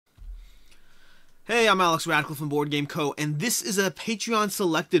Hey, I'm Alex Radical from Board Game Co, and this is a Patreon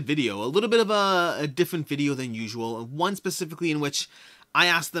selected video, a little bit of a different video than usual, one specifically in which I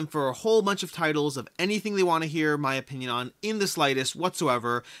asked them for a whole bunch of titles of anything they want to hear my opinion on in the slightest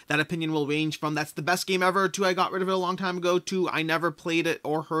whatsoever. That opinion will range from that's the best game ever to I got rid of it a long time ago to I never played it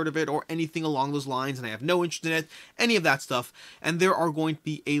or heard of it or anything along those lines and I have no interest in it, any of that stuff. And there are going to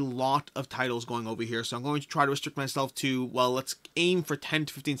be a lot of titles going over here, so I'm going to try to restrict myself to, well, let's aim for 10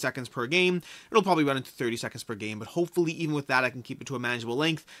 to 15 seconds per game. It'll probably run into 30 seconds per game, but hopefully even with that I can keep it to a manageable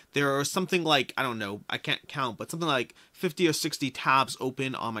length. There are something like, I don't know, I can't count, but something like 50 or 60 tabs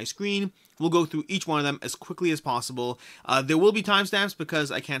open on my screen. We'll go through each one of them as quickly as possible. There will be timestamps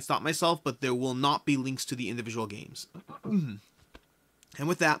because I can't stop myself, but there will not be links to the individual games. And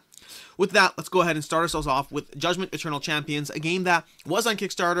with that, let's go ahead and start ourselves off with Judgment Eternal Champions, a game that was on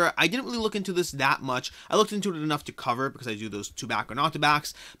Kickstarter. I didn't really look into this that much. I looked into it enough to cover it because I do those to back or not to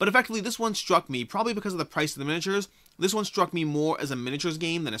backs, but effectively this one struck me, probably because of the price of the miniatures. This one struck me more as a miniatures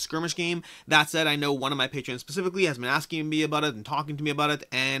game than a skirmish game. That said, I know one of my patrons specifically has been asking me about it and talking to me about it,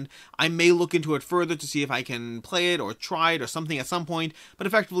 and I may look into it further to see if I can play it or try it or something at some point, but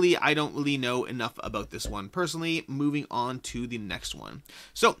effectively, I don't really know enough about this one personally. Moving on to the next one.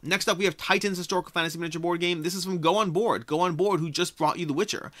 So, next up we have Titan's Historical Fantasy Miniature Board Game. This is from Go On Board, who just brought you The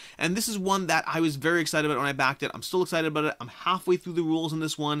Witcher, and this is one that I was very excited about when I backed it. I'm still excited about it. I'm halfway through the rules in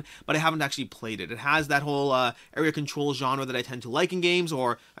this one, but I haven't actually played it. It has that whole area control genre that I tend to like in games,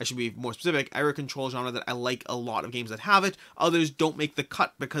 or I should be more specific, area control genre that I like a lot of games that have it. Others don't make the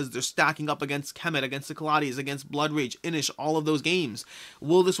cut because they're stacking up against Kemet, against the Calades, against Blood Rage, Yinsh, all of those games.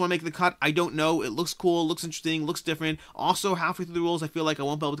 Will this one make the cut? I don't know. It looks cool, looks interesting, looks different. Also, halfway through the rules, I feel like I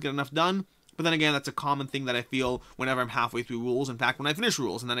won't be able to get enough done. But then again, that's a common thing that I feel whenever I'm halfway through rules. In fact, when I finish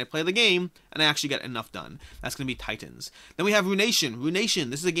rules and then I play the game and I actually get enough done. That's going to be Titans. Then we have Ruination.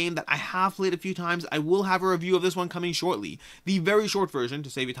 This is a game that I have played a few times. I will have a review of this one coming shortly. The very short version, to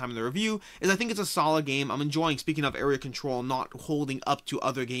save you time in the review, is I think it's a solid game. I'm enjoying, speaking of area control, not holding up to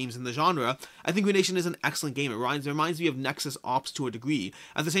other games in the genre. I think Ruination is an excellent game. It reminds me of Nexus Ops to a degree.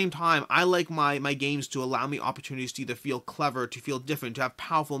 At the same time, I like my games to allow me opportunities to either feel clever, to feel different, to have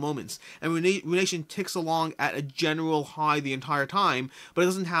powerful moments. And Ruination ticks along at a general high the entire time, but it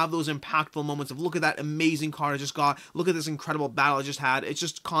doesn't have those impactful moments of look at that amazing card I just got, look at this incredible battle I just had. It's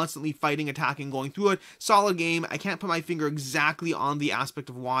just constantly fighting, attacking, going through it. Solid game. I can't put my finger exactly on the aspect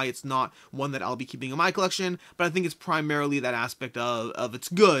of why it's not one that I'll be keeping in my collection, but I think it's primarily that aspect of it's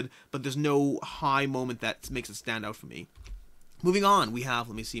good, but there's no high moment that makes it stand out for me. Moving on, we have,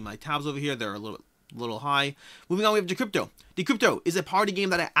 let me see my tabs over here, they're a little high. Moving on, we have Decrypto. Decrypto is a party game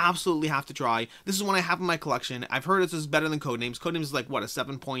that I absolutely have to try. This is one I have in my collection. I've heard this is better than Codenames. Codenames is like, what, a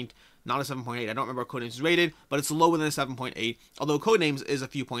 7 point, not a 7.8. I don't remember what Codenames is rated, but it's lower than a 7.8, although Codenames is a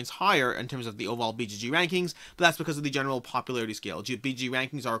few points higher in terms of the overall BGG rankings, but that's because of the general popularity scale. BGG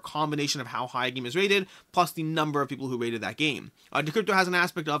rankings are a combination of how high a game is rated, plus the number of people who rated that game. Decrypto has an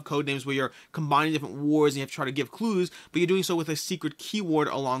aspect of Codenames where you're combining different wars and you have to try to give clues, but you're doing so with a secret keyword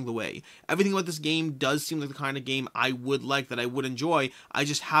along the way. Everything about this game does seem like the kind of game I would like, that I would enjoy. I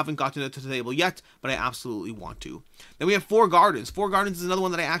just haven't gotten it to the table yet, but I absolutely want to. Then we have Four Gardens. Four Gardens is another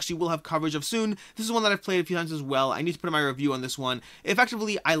one that I actually will have coverage of soon. This is one that I've played a few times as well. I need to put in my review on this one.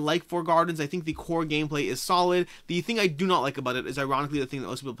 Effectively, I like Four Gardens. I think the core gameplay is solid. The thing I do not like about it is ironically the thing that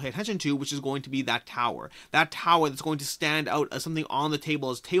most people pay attention to, which is going to be that tower. That tower that's going to stand out as something on the table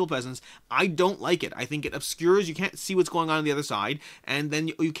as table presence. I don't like it. I think it obscures. You can't see what's going on the other side, and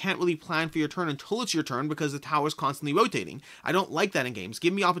then you can't really plan for your turn until it's your turn because the tower is constantly rotating. I don't like that in games.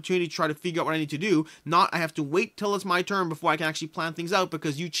 Give me opportunity to try to figure out what I need to do, not I have to wait till it's my turn before I can actually plan things out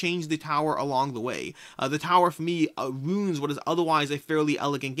because you change the tower along the way. The tower for me ruins what is otherwise a fairly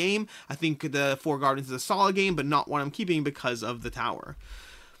elegant game. I think the Four Gardens is a solid game, but not one I'm keeping because of the tower.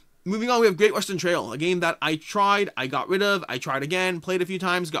 Moving on, we have Great Western Trail, a game that I tried, I got rid of, I tried again, played a few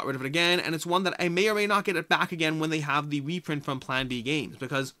times, got rid of it again, and it's one that I may or may not get it back again when they have the reprint from Plan B Games,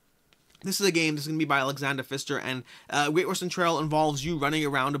 because this is a game that's going to be by Alexander Pfister, and Great Western Trail involves you running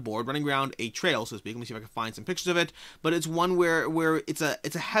around a board, running around a trail, so to speak. Let me see if I can find some pictures of it. But it's one where it's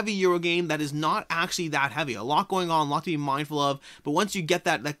a heavy Euro game that is not actually that heavy. A lot going on, a lot to be mindful of. But once you get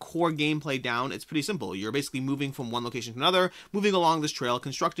that core gameplay down, it's pretty simple. You're basically moving from one location to another, moving along this trail,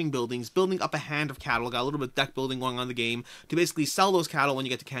 constructing buildings, building up a hand of cattle. Got a little bit of deck building going on in the game to basically sell those cattle when you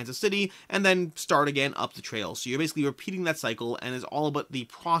get to Kansas City, and then start again up the trail. So you're basically repeating that cycle, and it's all about the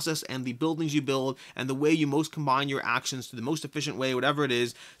process and the buildings you build and the way you most combine your actions to the most efficient way, whatever it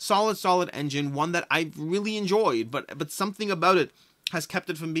is. Solid engine, one that I've really enjoyed, but something about it has kept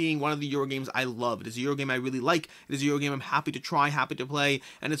it from being one of the Euro games I love. It is a Euro game I really like. It is a Euro game I'm happy to try, happy to play,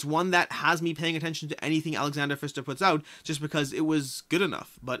 and it's one that has me paying attention to anything Alexander Pfister puts out just because it was good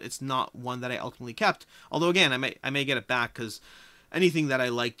enough, but it's not one that I ultimately kept. Although again, I may get it back, because anything that I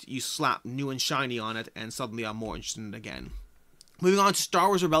liked, you slap new and shiny on it, and suddenly I'm more interested in it again. Moving on to Star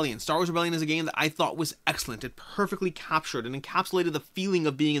Wars Rebellion. Star Wars Rebellion is a game that I thought was excellent. It perfectly captured and encapsulated the feeling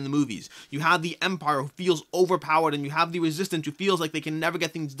of being in the movies. You have the Empire who feels overpowered, and you have the Resistance who feels like they can never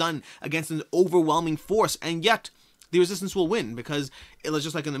get things done against an overwhelming force, and yet the Resistance will win, because it's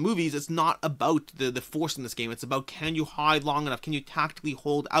just like in the movies, it's not about the force in this game. It's about, can you hide long enough? Can you tactically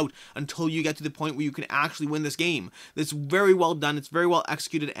hold out until you get to the point where you can actually win this game? It's very well done. It's very well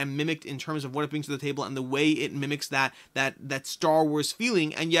executed and mimicked in terms of what it brings to the table and the way it mimics that Star Wars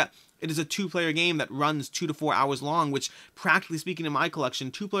feeling, and yet it is a 2-player game that runs 2 to 4 hours long, which, practically speaking, in my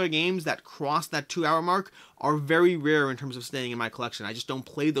collection, 2-player games that cross that 2-hour mark are very rare in terms of staying in my collection. I just don't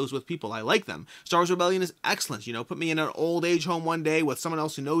play those with people. I like them. Star Wars Rebellion is excellent. You know, put me in an old age home one day with someone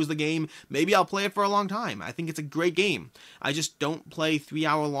else who knows the game. Maybe I'll play it for a long time. I think it's a great game. I just don't play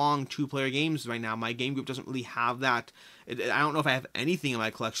 3-hour long 2-player games right now. My game group doesn't really have that. I don't know if I have anything in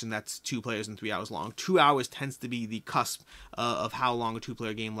my collection that's 2 players and 3 hours long. 2 hours tends to be the cusp of how long a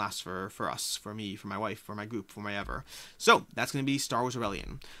 2-player game lasts for us, for me, for my wife, for my group, for my ever. So that's going to be Star Wars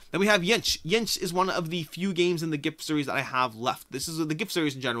Rebellion. Then we have Yinsh. Yinsh is one of the few games in the gift series that I have left. This is the gift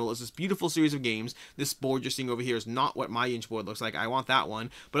series in general. Is this beautiful series of games. This board you're seeing over here is not what my Yinsh board looks like. I want that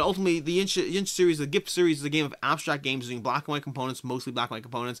one. But ultimately, the Yinsh series, the gift series, is a game of abstract games using black and white components, mostly black and white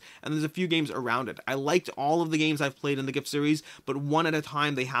components, and there's a few games around it. I liked all of the games I've played in the gift series, but one at a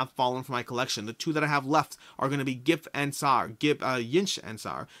time they have fallen from my collection. The 2 that I have left are going to be Gip and Sar. Yinsh and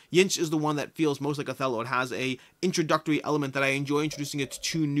Sar. Yinsh is the one that feels most like Othello. It has a introductory element that I enjoy introducing it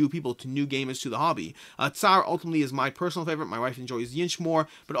to new people, to new gamers, to the hobby. Tsar ultimately is my personal favorite. My wife enjoys Yinsh more,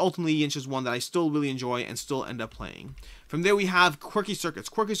 but ultimately Yinsh is one that I still really enjoy and still end up playing. From there we have Quirky Circuits.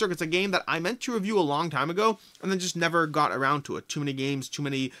 Quirky Circuits, a game that I meant to review a long time ago, and then just never got around to it. Too many games, too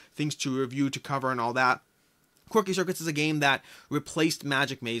many things to review, to cover, and all that. Quirky Circuits is a game that replaced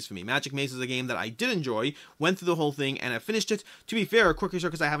Magic Maze for me. Magic Maze is a game that I did enjoy, went through the whole thing, and I finished it. To be fair, Quirky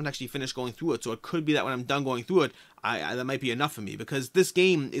Circuits I haven't actually finished going through it, so it could be that when I'm done going through it, that might be enough for me, because this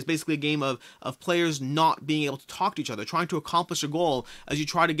game is basically a game of players not being able to talk to each other, trying to accomplish a goal as you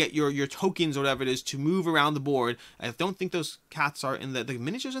try to get your tokens or whatever it is to move around the board. I don't think those cats are in the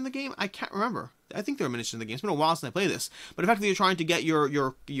miniatures in the game. I can't remember. I think there are miniatures in the game. It's been a while since I played this. But effectively, you're trying to get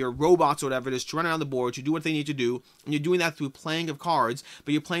your robots or whatever it is to run around the board, to do what they need to do. And you're doing that through playing of cards,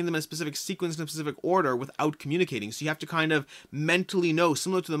 but you're playing them in a specific sequence, in a specific order, without communicating. So you have to kind of mentally know,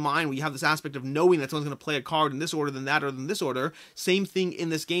 similar to the mind, where you have this aspect of knowing that someone's going to play a card in this order, then that, or in this order. Same thing in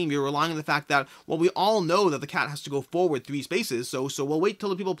this game. You're relying on the fact that, well, we all know that the cat has to go forward 3 spaces, so we'll wait till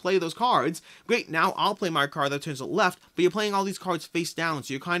the people play those cards. Great, now I'll play my card that turns to the left, but you're playing all these cards face down,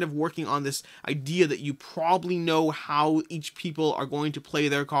 so you're kind of working on this idea that you probably know how each people are going to play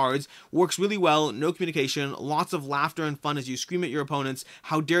their cards. Works really well, no communication, lots of laughter and fun as you scream at your opponents,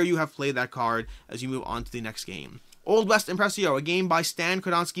 how dare you have played that card, as you move on to the next game. Old West Empresario, a game by Stan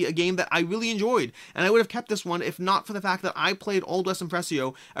Kordonsky, a game that I really enjoyed, and I would have kept this one if not for the fact that I played Old West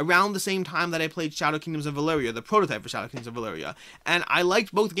Empresario around the same time that I played Shadow Kingdoms of Valeria, the prototype for Shadow Kingdoms of Valeria, and I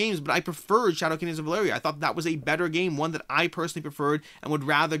liked both games, but I preferred Shadow Kingdoms of Valeria. I thought that was a better game, one that I personally preferred, and would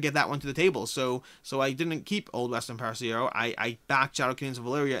rather get that one to the table, so I didn't keep Old West Empresario. I backed Shadow Kingdoms of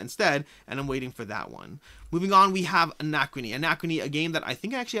Valeria instead, and I'm waiting for that one. Moving on, we have Anachrony. Anachrony, a game that I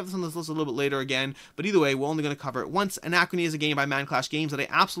think I actually have this on this list a little bit later again, but either way, we're only going to cover it once. Anachrony is a game by Man Clash Games that I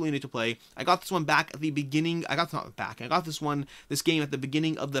absolutely need to play. I got this one back at the beginning. I got this game at the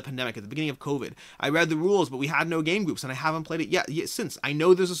beginning of the pandemic, at the beginning of COVID. I read the rules, but we had no game groups, and I haven't played it yet since. I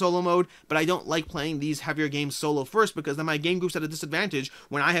know there's a solo mode, but I don't like playing these heavier games solo first, because then my game group's at a disadvantage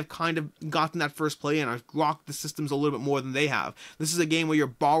when I have kind of gotten that first play and I've rocked the systems a little bit more than they have. This is a game where you're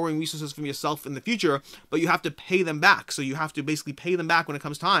borrowing resources from yourself in the future, but you have to pay them back, so you have to basically pay them back when it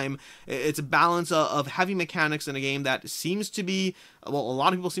comes time. It's a balance of heavy mechanics in a game that seems to be, well, a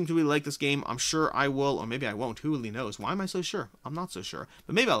lot of people seem to really like this game. I'm sure I will, or maybe I won't. Who really knows? Why am I so sure? I'm not so sure,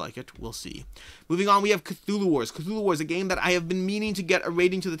 but maybe I'll like it. We'll see. Moving on, we have Cthulhu Wars. Cthulhu Wars, a game that I have been meaning to get a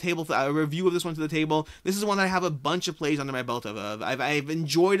rating to the table, a review of this one to the table. This is one that I have a bunch of plays under my belt of. I've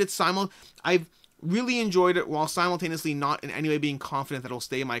enjoyed it Really enjoyed it while simultaneously not in any way being confident that it'll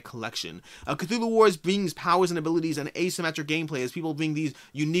stay in my collection. Cthulhu Wars brings powers and abilities and asymmetric gameplay as people bring these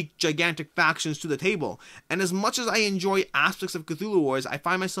unique, gigantic factions to the table. And as much as I enjoy aspects of Cthulhu Wars, I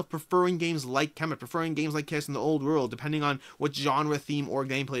find myself preferring games like Kemet, preferring games like Chaos in the Old World, depending on what genre, theme, or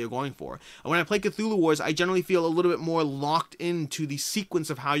gameplay you're going for. And when I play Cthulhu Wars, I generally feel a little bit more locked into the sequence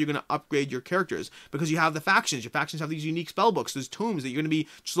of how you're going to upgrade your characters, because you have the factions. Your factions have these unique spell books, there's tombs that you're going to be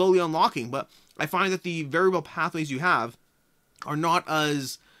slowly unlocking, but I find that the variable pathways you have are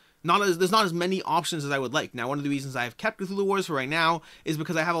there's not as many options as I would like. Now, one of the reasons I've kept Cthulhu Wars for right now is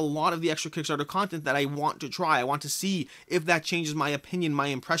because I have a lot of the extra Kickstarter content that I want to try. I want to see if that changes my opinion, my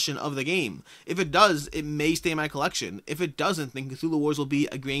impression of the game. If it does, it may stay in my collection. If it doesn't, then Cthulhu Wars will be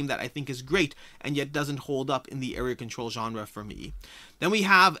a game that I think is great and yet doesn't hold up in the area control genre for me. Then we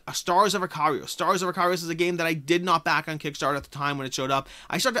have Stars of Arkorios. Stars of Arkorios is a game that I did not back on Kickstarter at the time when it showed up.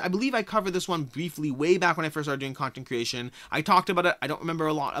 I believe I covered this one briefly way back when I first started doing content creation. I talked about it. I don't remember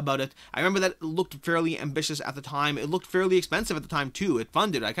a lot about it. I remember that it looked fairly ambitious at the time. It looked fairly expensive at the time too. It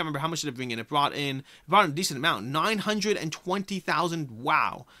funded. I can't remember how much did it bring in. It brought in a decent amount. 920,000.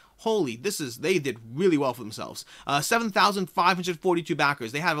 Wow. Holy, they did really well for themselves. 7,542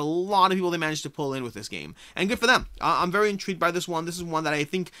 backers. They have a lot of people they managed to pull in with this game, and good for them. I'm very intrigued by this one. This is one that I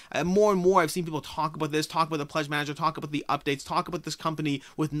think more and more I've seen people talk about this, talk about the pledge manager, talk about the updates, talk about this company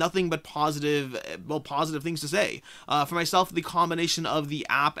with nothing but positive things to say. For myself, the combination of the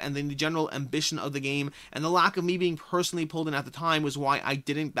app and then the general ambition of the game and the lack of me being personally pulled in at the time was why I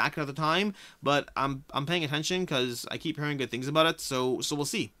didn't back it at the time, but I'm paying attention because I keep hearing good things about it, so we'll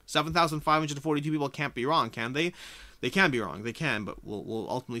see. 7,542 people can't be wrong, can they? They can be wrong. They can, but we'll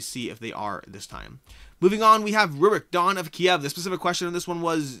ultimately see if they are this time. Moving on, we have Rurik, Dawn of Kiev. The specific question on this one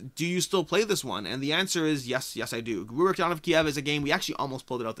was, do you still play this one? And the answer is yes, I do. Rurik, Dawn of Kiev is a game, we actually almost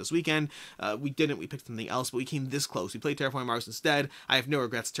pulled it out this weekend. We didn't, we picked something else, but we came this close. We played Terraforming Mars instead. I have no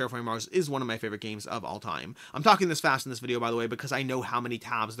regrets. Terraforming Mars is one of my favorite games of all time. I'm talking this fast in this video, by the way, because I know how many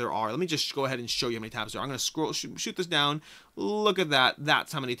tabs there are. Let me just go ahead and show you how many tabs there are. I'm going to shoot this down. Look at that.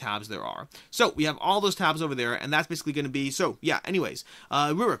 That's how many tabs there are. So we have all those tabs over there, and that's basically going to be, so yeah, anyways,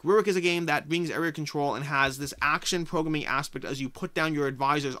 Rurik. Rurik is a game that brings area control and has this action programming aspect as you put down your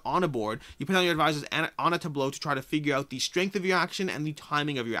advisors on a board. You put down your advisors on a tableau to try to figure out the strength of your action and the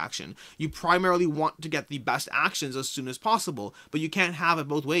timing of your action. You primarily want to get the best actions as soon as possible, but you can't have it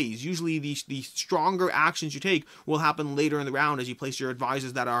both ways. Usually the stronger actions you take will happen later in the round as you place your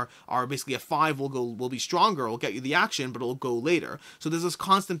advisors that are basically a 5 will be stronger, will get you the action, but it'll go later. So there's this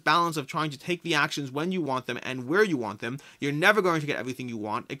constant balance of trying to take the actions when you want them and where you want them. You're never going to get everything you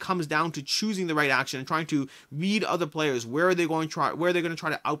want. It comes down to choosing the right action and trying to read other players. Where are they going to try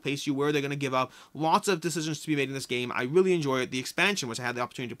to outpace you? Where are they going to give up? Lots of decisions to be made in this game. I really enjoy it. The expansion, which I had the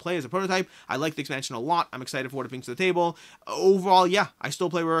opportunity to play as a prototype, I like the expansion a lot. I'm excited for what it brings to the table. Overall, yeah, I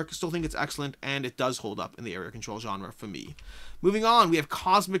still play Rurik, still think it's excellent, and it does hold up in the area control genre for me. Moving on, we have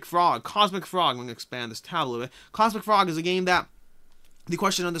Cosmic Frog. Cosmic Frog, I'm going to expand this tab a little bit. Cosmic Frog is a game that the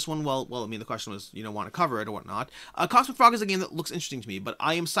question on this one, the question was, want to cover it or whatnot. Cosmic Frog is a game that looks interesting to me, but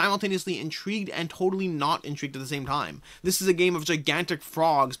I am simultaneously intrigued and totally not intrigued at the same time. This is a game of gigantic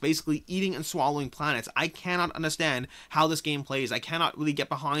frogs basically eating and swallowing planets. I cannot understand how this game plays. I cannot really get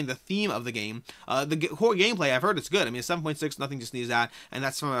behind the theme of the game. The core gameplay, I've heard it's good. I mean, it's 7.6, nothing to sneeze at, and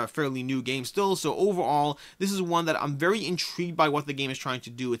that's from a fairly new game still. So overall, this is one that I'm very intrigued by what the game is trying to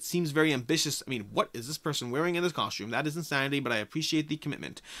do. It seems very ambitious. I mean, what is this person wearing in this costume? That is insanity, but I appreciate the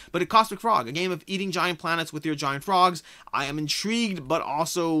commitment. But a Cosmic Frog, a game of eating giant planets with your giant frogs. I am intrigued, but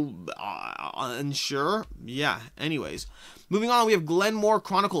also unsure. Yeah, anyways. Moving on, we have Glen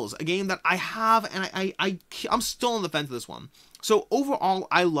Chronicles, a game that I have, and I'm still on the fence of this one. So overall,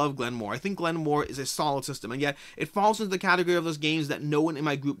 I love Glen. I think Glen is a solid system, and yet it falls into the category of those games that no one in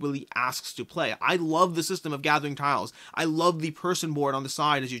my group really asks to play. I love the system of gathering tiles. I love the person board on the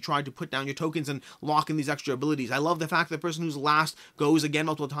side as you try to put down your tokens and lock in these extra abilities. I love the fact that the person who's last goes again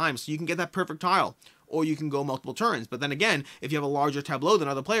multiple times, so you can get that perfect tile. Or you can go multiple turns. But then again, if you have a larger tableau than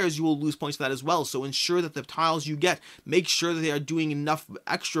other players, you will lose points for that as well. So ensure that the tiles you get, make sure that they are doing enough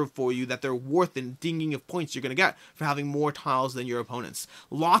extra for you that they're worth the dinging of points you're going to get for having more tiles than your opponents.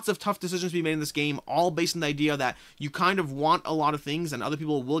 Lots of tough decisions to be made in this game, all based on the idea that you kind of want a lot of things and other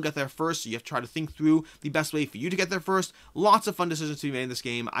people will get there first, so you have to try to think through the best way for you to get there first. Lots of fun decisions to be made in this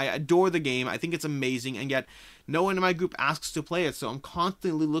game. I adore the game. I think it's amazing, and yet no one in my group asks to play it, so I'm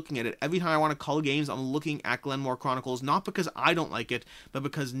constantly looking at it. Every time I want to call games, I'm looking at Glen Chronicles, not because I don't like it, but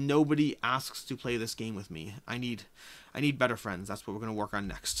because nobody asks to play this game with me. I need I need better friends. That's what we're going to work on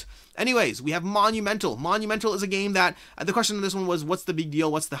next. Anyways, we have Monumental. Monumental is a game that, the question on this one was, what's the big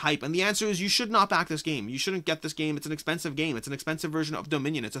deal? What's the hype? And the answer is, you should not back this game. You shouldn't get this game. It's an expensive game. It's an expensive version of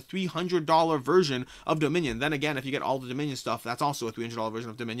Dominion. It's a $300 version of Dominion. Then again, if you get all the Dominion stuff, that's also a $300 version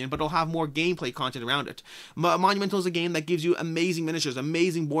of Dominion, but it'll have more gameplay content around it. Monumental is a game that gives you amazing miniatures,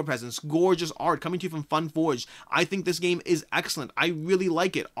 amazing board presence, gorgeous art coming to you from Funforge. I think this game is excellent. I really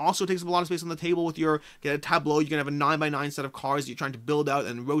like it. Also takes up a lot of space on the table with your tableau. You're going to have a 9x9 set of cards that you're trying to build out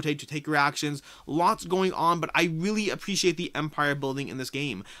and rotate to take your actions. Lots going on, but I really appreciate the empire building in this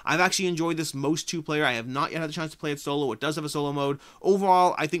game. I've actually enjoyed this most two-player. I have not yet had the chance to play it solo. It does have a solo mode.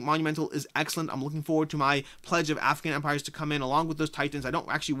 Overall, I think Monumental is excellent. I'm looking forward to my pledge of African empires to come in along with those Titans. I don't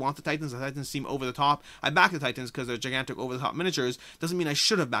actually want the Titans. The Titans seem over the top. I back the Titans because they're gigantic over-the-top miniatures. Doesn't mean I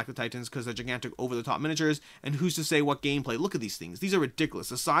should have backed the Titans because they're gigantic over-the-top miniatures. And who's to say what gameplay? Look at these things. These are ridiculous.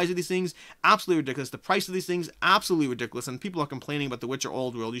 The size of these things, absolutely ridiculous. The price of these things, absolutely ridiculous. And people are complaining about the Witcher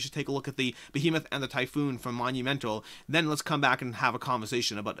Old World. You should take a look at the Behemoth and the Typhoon from Monumental. Then let's come back and have a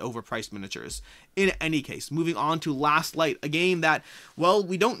conversation about overpriced miniatures. In any case, moving on to Last Light, a game that, well,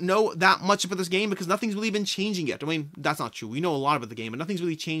 we don't know that much about this game because nothing's really been changing yet. I mean, that's not true. We know a lot about the game, but nothing's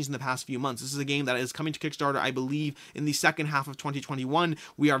really changed in the past few months. This is a game that is coming to Kickstarter, I believe, in the second half of 2021.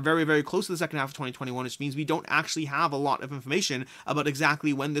 We are very, very close to the second half of 2021, which means we don't actually have a lot of information about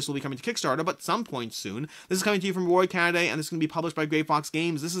exactly when this will be coming to Kickstarter, but some point soon. This is coming to you from Roy Canada, and this is going to be published by Grey Fox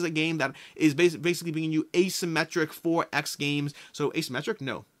Games. This is a game that is basically bringing you asymmetric 4X games. So asymmetric?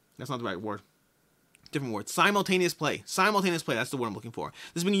 No, that's not the right word. Different word. Simultaneous play. Simultaneous play, that's the word I'm looking for.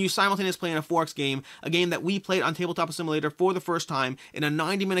 This is bringing you simultaneous play in a 4X game, a game that we played on Tabletop Simulator for the first time, in a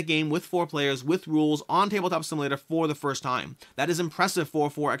 90-minute game with 4 players, with rules, on Tabletop Simulator for the first time. That is impressive for a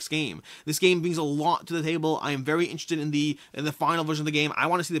 4X game. This game brings a lot to the table. I am very interested in the final version of the game. I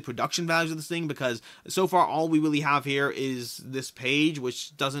want to see the production values of this thing, because so far all we really have here is this page,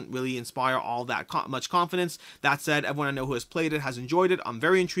 which doesn't really inspire all that much confidence. That said, everyone I know who has played it has enjoyed it. I'm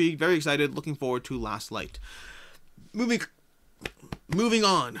very intrigued, very excited, looking forward to Last Light. Moving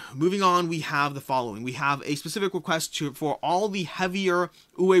on, we have the following. We have a specific request for all the heavier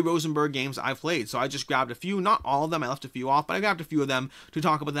Uwe Rosenberg games I've played. So I just grabbed a few, not all of them, I left a few off, but I grabbed a few of them to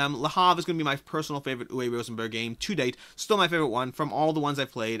talk about them. Le Havre is going to be my personal favorite Uwe Rosenberg game to date. Still my favorite one from all the ones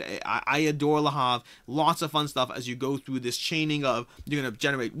I've played. I adore Le Havre. Lots of fun stuff as you go through this chaining of, you're going to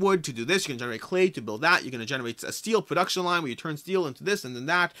generate wood to do this, you're going to generate clay to build that, you're going to generate a steel production line where you turn steel into this and then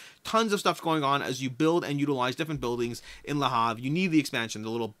that. Tons of stuff going on as you build and utilize different buildings in Le Havre. You need the expansion, the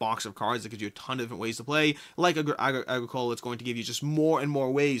little box of cards that gives you a ton of different ways to play. Like Agricola, it's going to give you just more and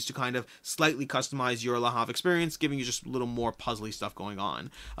more ways to kind of slightly customize your Le Havre experience, giving you just a little more puzzly stuff going on.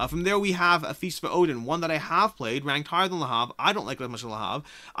 From there we have A Feast for Odin, one that I have played, ranked higher than Le Havre. I don't like it as much as Le Havre.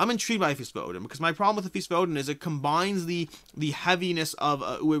 I'm intrigued by A Feast for Odin because my problem with A Feast for Odin is it combines the heaviness of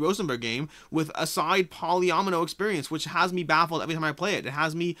a Uwe Rosenberg game with a side polyomino experience, which has me baffled every time I play it. It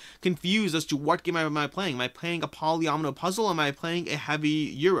has me confused as to what game am I playing. Am I playing a polyomino puzzle? Am I playing a heavy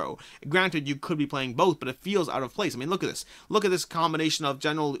Euro? Granted, you could be playing both, but it feels out of place. I mean, look at this. Look at this combination of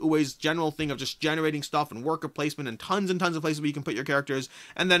Uwe's general thing of just generating stuff and worker placement and tons of places where you can put your characters,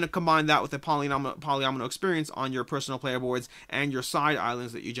 and then combine that with a polyomino experience on your personal player boards and your side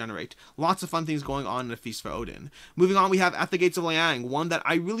islands that you generate. Lots of fun things going on in A Feast for Odin. Moving on, we have At the Gates of Loyang, one that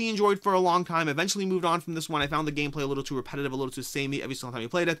I really enjoyed for a long time. Eventually moved on from this one. I found the gameplay a little too repetitive, a little too samey every single time you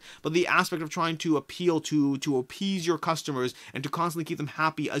played it, but the aspect of trying to appeal to appease your customers and to constantly keep them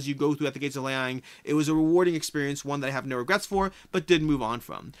happy as you go through At the Gates of Loyang, it was a rewarding experience, one that I have no regrets for, but did move on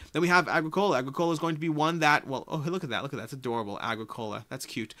from. Then we have Agricola. Agricola is going to be one that, well, oh, look at that, it's adorable, Agricola, that's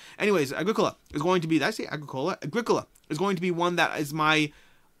cute. Anyways, Agricola is going to be, did I say Agricola? Agricola is going to be one that is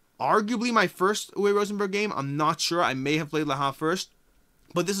arguably my first Uwe Rosenberg game. I'm not sure, I may have played Le Havre first.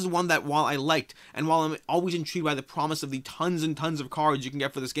 But this is one that, while I liked, and while I'm always intrigued by the promise of the tons and tons of cards you can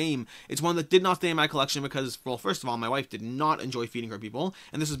get for this game, it's one that did not stay in my collection because, well, first of all, my wife did not enjoy feeding her people,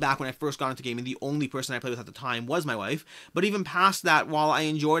 and this was back when I first got into gaming. The only person I played with at the time was my wife. But even past that, while I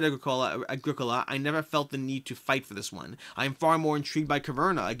enjoyed Agricola, I never felt the need to fight for this one. I am far more intrigued by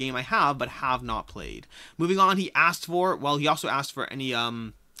Caverna, a game I have, but have not played. Moving on, he also asked for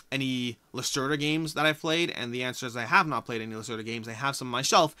any Lacerda games that I've played, and the answer is I have not played any Lacerda games. I have some on my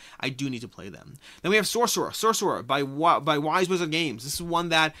shelf. I do need to play them. Then we have Sorcerer. Sorcerer by Wise Wizard Games. This is one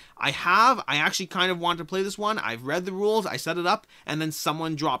that I actually kind of want to play this one. I've read the rules, I set it up, and then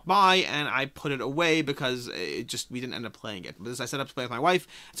someone dropped by, and I put it away because we didn't end up playing it. But this I set up to play with my wife.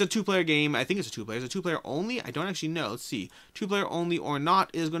 It's a 2-player game. I think it's a 2-player. Is it 2-player only? I don't actually know. Let's see. 2-player only or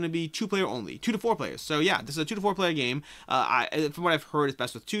not is going to be 2-player only. 2 to 4 players. So yeah, this is a 2 to 4 player game. From what I've heard, it's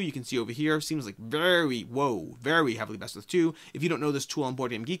best with 2. You can see over here here seems like very heavily best with 2. If you don't know this tool on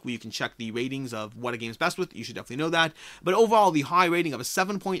Board Game Geek where you can check the ratings of what a game's best with, you should definitely know that. But overall, the high rating of a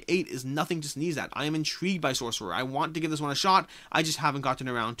 7.8 is nothing to sneeze at. I am intrigued by Sorcerer. I want to give this one a shot. I just haven't gotten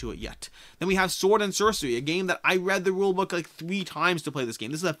around to it yet. Then we have Sword and Sorcery, a game that I read the rulebook like 3 times to play this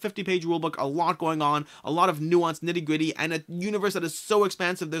game. This is a 50-page rulebook, a lot going on, a lot of nuance, nitty-gritty, and a universe that is so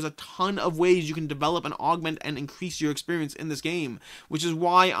expansive. There's a ton of ways you can develop and augment and increase your experience in this game, which is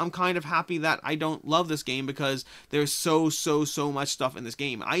why I'm kind of happy that I don't love this game, because there's so much stuff in this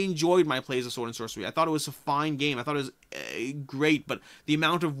game. I enjoyed my plays of Sword and Sorcery. I thought it was a fine game. I thought it was great, but the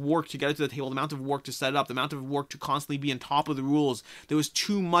amount of work to get it to the table, the amount of work to set it up, the amount of work to constantly be on top of the rules, there was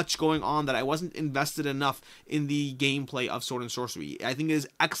too much going on that I wasn't invested enough in the gameplay of Sword and Sorcery. I think it is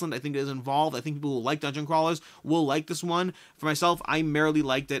excellent. I think it is involved. I think people who like dungeon crawlers will like this one. For myself, I merely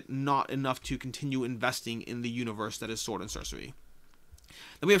liked it, not enough to continue investing in the universe that is Sword and Sorcery.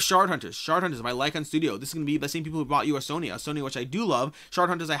 Then we have Shardhunters. Shardhunters by Lycon Studio. This is going to be the same people who brought you Sonia, which I do love.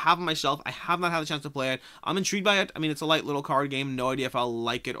 Shardhunters I have on my shelf. I have not had a chance to play it. I'm intrigued by it. I mean, it's a light little card game. No idea if I'll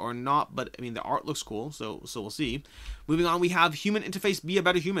like it or not, but I mean, the art looks cool, so we'll see. Moving on, we have Human Interface Be a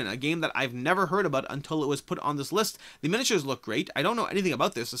Better Human, a game that I've never heard about until it was put on this list. The miniatures look great. I don't know anything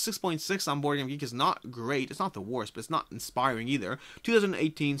about this. A 6.6 on Board Game Geek is not great. It's not the worst, but it's not inspiring either.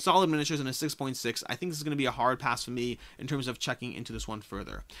 2018, solid miniatures and a 6.6. I think this is going to be a hard pass for me in terms of checking into this one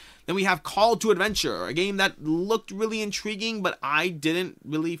further. Then we have Call to Adventure, a game that looked really intriguing, but I didn't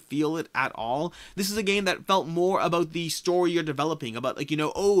really feel it at all. This is a game that felt more about the story you're developing, about like, you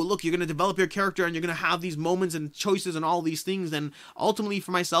know, oh, look, you're going to develop your character and you're going to have these moments and choices and all these things. And ultimately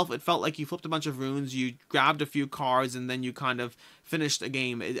for myself, it felt like you flipped a bunch of runes, you grabbed a few cards, and then you kind of finished a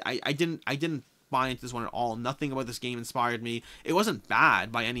game. I didn't buy into this one at all. Nothing about this game inspired me. It wasn't bad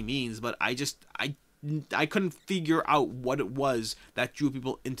by any means, but I couldn't figure out what it was that drew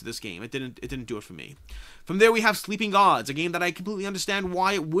people into this game. It didn't do it for me. From there, we have Sleeping Gods, a game that I completely understand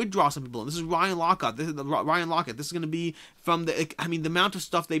why it would draw some people in. This is Ryan Lockett. This is going to be from the amount of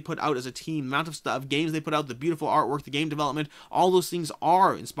stuff they put out as a team, the amount of stuff, games they put out, the beautiful artwork, the game development, all those things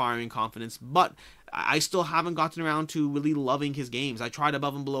are inspiring confidence, but I still haven't gotten around to really loving his games. I tried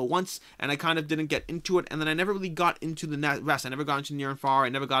Above and Below once, and I kind of didn't get into it, and then I never really got into the rest. I never got into Near and Far. I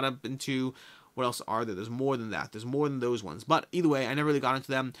never got up into... What else are there? There's more than that. There's more than those ones. But either way, I never really got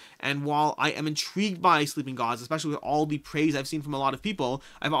into them. And while I am intrigued by Sleeping Gods, especially with all the praise I've seen from a lot of people,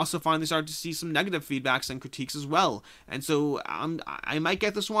 I've also finally started to see some negative feedbacks and critiques as well. And so I might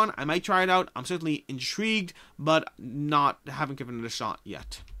get this one. I might try it out. I'm certainly intrigued, but haven't given it a shot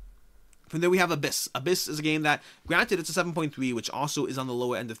yet. From there, we have Abyss. Abyss is a game that, granted, it's a 7.3, which also is on the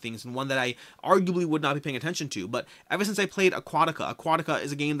lower end of things, and one that I arguably would not be paying attention to. But ever since I played Aquatica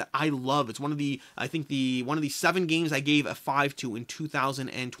is a game that I love. It's one of the 7 games I gave a 5 to in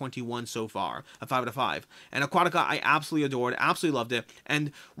 2021 so far, a 5 out of 5. And Aquatica, I absolutely adored, absolutely loved it.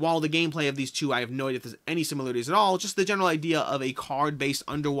 And while the gameplay of these two, I have no idea if there's any similarities at all, just the general idea of a card-based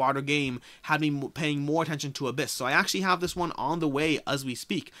underwater game had me paying more attention to Abyss. So I actually have this one on the way as we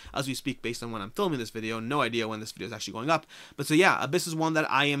speak. Based on when I'm filming this video. No idea when this video is actually going up. But so yeah, Abyss is one that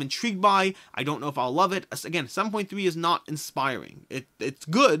I am intrigued by. I don't know if I'll love it. Again, 7.3 is not inspiring. It's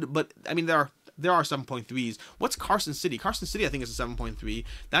good, but I mean, there are 7.3s. What's Carson City? Carson City, I think, is a 7.3.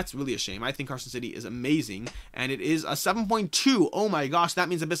 That's really a shame. I think Carson City is amazing, and it is a 7.2. Oh my gosh, that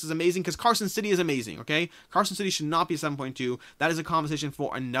means Abyss is amazing, because Carson City is amazing, okay? Carson City should not be a 7.2. That is a conversation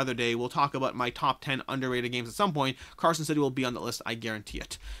for another day. We'll talk about my top 10 underrated games at some point. Carson City will be on the list, I guarantee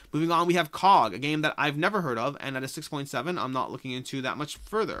it. Moving on, we have COG, a game that I've never heard of, and at a 6.7, I'm not looking into that much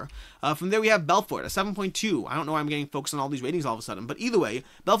further. From there, we have Belfort, a 7.2. I don't know why I'm getting focused on all these ratings all of a sudden, but either way,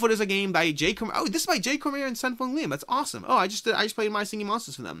 Belfort is a game by Oh, this is by Jay Cormier and Senfeng Liam. That's awesome. Oh, I just played My Singing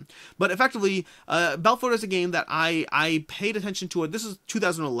Monsters for them. But effectively, Belfort is a game that I paid attention to it. This is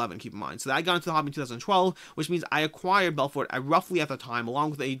 2011, keep in mind. So I got into the hobby in 2012, which means I acquired Belfort roughly at the time,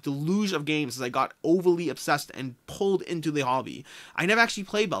 along with a deluge of games as I got overly obsessed and pulled into the hobby. I never actually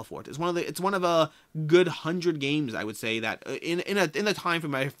played Belfort. It's one of a good 100 games, I would say, that in the time for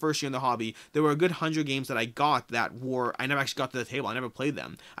my first year in the hobby, there were a good 100 games that I got that I never actually got to the table. I never played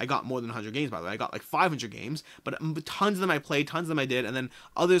them. I got more than 100 games, by the way. I got like 500 games, but tons of them I played, tons of them I did, and then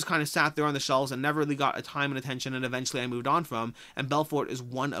others kind of sat there on the shelves and never really got a time and attention, and eventually I moved on from, and Belfort is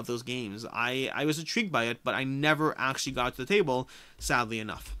one of those games. I was intrigued by it, but I never actually got to the table, sadly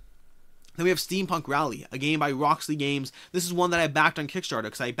enough. Then we have Steampunk Rally, a game by Roxley Games. This is one that I backed on Kickstarter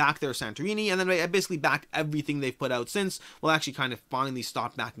because I backed their Santorini, and then I basically backed everything they've put out since. Well, actually kind of finally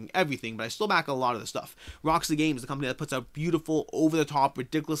stopped backing everything, but I still back a lot of the stuff. Roxley Games, the company that puts out beautiful, over-the-top,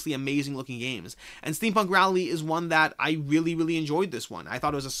 ridiculously amazing-looking games. And Steampunk Rally is one that I really, really enjoyed this one. I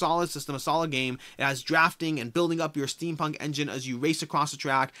thought it was a solid system, a solid game. It has drafting and building up your steampunk engine as you race across the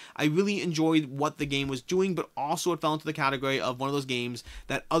track. I really enjoyed what the game was doing, but also it fell into the category of one of those games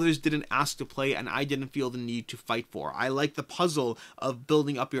that others didn't ask to play and I didn't feel the need to fight for. I like the puzzle of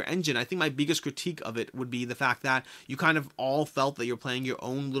building up your engine. I think my biggest critique of it would be the fact that you kind of all felt that you're playing your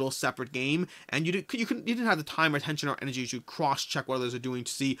own little separate game, and you didn't have the time or attention or energy to cross-check what others are doing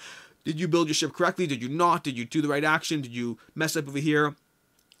to see, did you build your ship correctly? Did you not? Did you do the right action? Did you mess up over here?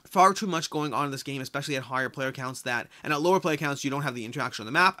 Far too much going on in this game, especially at higher player counts and at lower player counts, you don't have the interaction on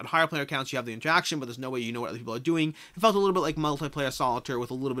the map. At higher player counts, you have the interaction, but there's no way you know what other people are doing. It felt a little bit like multiplayer solitaire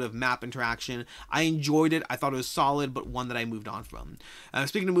with a little bit of map interaction. I enjoyed it. I thought it was solid, but one that I moved on from.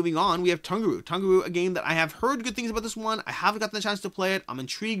 Speaking of moving on, we have Tungaru. Tungaru, a game that I have heard good things about this one. I haven't gotten the chance to play it. I'm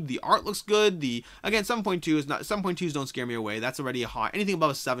intrigued. The art looks good. Again, 7.2 is not, 7.2s don't scare me away. That's already a high. Anything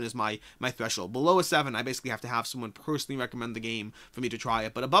above a 7 is my threshold. Below a 7, I basically have to have someone personally recommend the game for me to try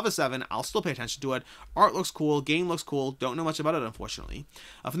it. But above a 7, I'll still pay attention to it. Art looks cool, game looks cool, don't know much about it unfortunately.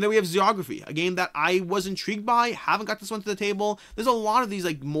 From there we have Zoo-ography, a game that I was intrigued by, haven't got this one to the table. There's a lot of these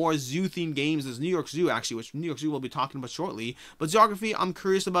like more zoo themed games. There's New York Zoo actually, which New York Zoo we'll be talking about shortly, but Zoo-ography I'm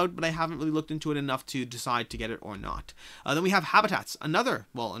curious about, but I haven't really looked into it enough to decide to get it or not. Then we have Habitats, another,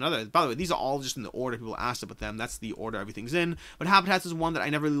 by the way, these are all just in the order people asked about them, that's the order everything's in, but Habitats is one that I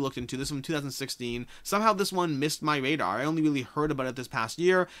never really looked into. This is from 2016, somehow this one missed my radar. I only really heard about it this past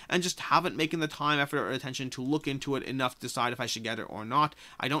year, and just haven't making the time, effort, or attention to look into it enough to decide if I should get it or not.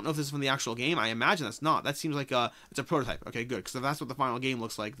 I don't know if this is from the actual game. I imagine that's not. That seems like it's a prototype. Okay, good, because if that's what the final game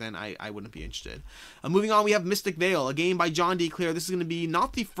looks like, then I wouldn't be interested. Moving on, we have Mystic Vale, a game by John D. Clear. This is going to be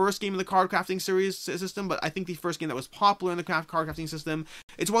not the first game in the card crafting series system, but I think the first game that was popular in the card crafting system.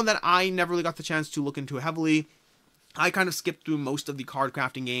 It's one that I never really got the chance to look into heavily. I kind of skipped through most of the card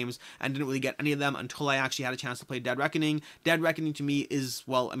crafting games and didn't really get any of them until I actually had a chance to play Dead Reckoning. Dead Reckoning to me is,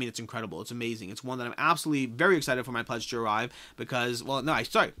 well, I mean, it's incredible. It's amazing. It's one that I'm absolutely very excited for my pledge to arrive because, well, no, I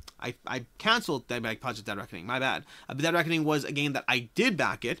canceled my pledge of Dead Reckoning. My bad. But Dead Reckoning was a game that I did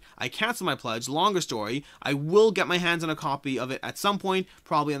back it. I canceled my pledge. Longer story. I will get my hands on a copy of it at some point,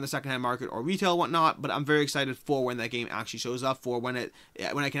 probably on the secondhand market or retail, whatnot, but I'm very excited for when that game actually shows up, for when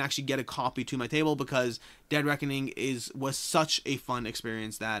I can actually get a copy to my table, because Dead Reckoning was such a fun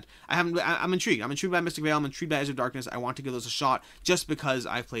experience that I'm intrigued. I'm intrigued by Mystic Vale. I'm intrigued by Edge of Darkness. I want to give those a shot just because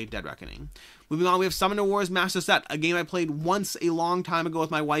I've played Dead Reckoning. Moving on, we have Summoner Wars Master Set, a game I played once a long time ago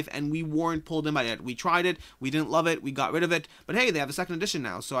with my wife, and we weren't pulled in by it. We tried it, we didn't love it, we got rid of it, but hey, they have a second edition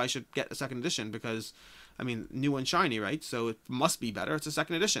now, so I should get a second edition because, I mean, new and shiny, right? So it must be better. It's a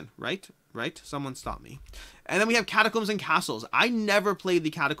second edition, right? Right? Someone stop me. And then we have Catacombs and Castles. I never played the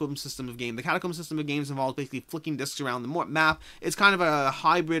Catacombs system of game. The Catacombs system of games involves basically flicking discs around the map. It's kind of a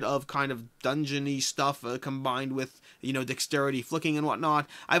hybrid of kind of dungeon-y stuff combined with, you know, dexterity flicking and whatnot.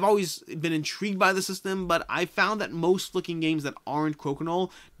 I've always been intrigued by the system, but I found that most flicking games that aren't Crokinole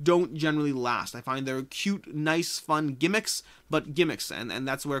don't generally last. I find they're cute, nice, fun gimmicks, but gimmicks, and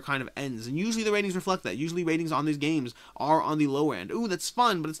that's where it kind of ends. And usually the ratings reflect that. Usually ratings on these games are on the lower end. Ooh, that's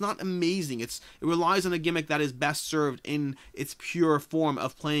fun, but it's not amazing. It relies on a gimmick that is best served in its pure form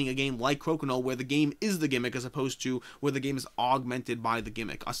of playing a game like Crokinole, where the game is the gimmick as opposed to where the game is augmented by the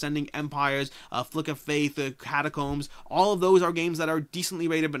gimmick. Ascending Empires, Flick of Faith, Catacombs, all of those are games that are decently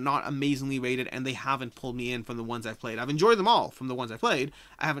rated but not amazingly rated, and they haven't pulled me in from the ones I've played. I've enjoyed them all from the ones I've played.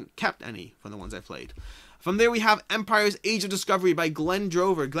 I haven't kept any from the ones I've played. From there, we have Empire's Age of Discovery by Glen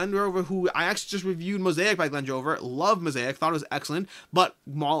Drover. Glen Drover, who I actually just reviewed Mosaic by Glen Drover. Loved Mosaic, thought it was excellent. But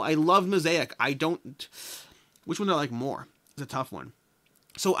while I loved Mosaic, I don't... Which one do I like more? It's a tough one.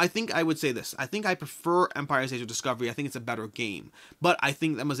 So I think I would say this. I think I prefer Empire's Age of Discovery. I think it's a better game. But I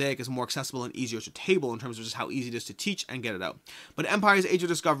think that Mosaic is more accessible and easier to table in terms of just how easy it is to teach and get it out. But Empire's Age of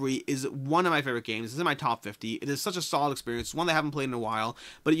Discovery is one of my favorite games. It's in my top 50. It is such a solid experience. It's one that I haven't played in a while.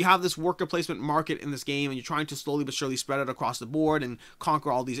 But you have this worker placement market in this game, and you're trying to slowly but surely spread it across the board and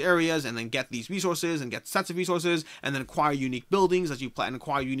conquer all these areas, and then get these resources and get sets of resources, and then acquire unique buildings as you play and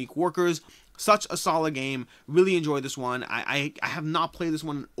acquire unique workers. Such a solid game. Really enjoyed this one. I have not played this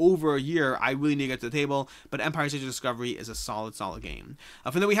one in over a year. I really need to get to the table, but Empire's Age of Discovery is a solid game.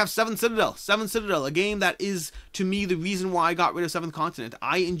 From there we have Seventh Citadel. Seventh Citadel, a game that is, to me, the reason why I got rid of Seventh Continent.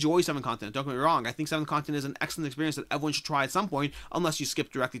 I enjoy Seventh Continent, don't get me wrong. I think Seventh Continent is an excellent experience that everyone should try at some point, unless you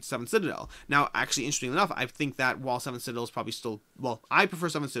skip directly to Seventh Citadel. Now, actually, interestingly enough, I think that while Seventh Citadel is probably still, well, I prefer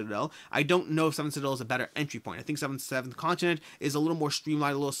Seventh Citadel. I don't know if Seventh Citadel is a better entry point. I think Seventh Continent is a little more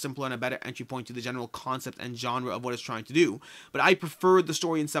streamlined, a little simpler, and a better entry point to the general concept and genre of what it's trying to do. But I preferred the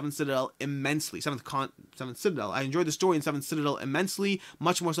story in Seventh Citadel immensely. Seventh Citadel. I enjoyed the story in Seventh Citadel immensely,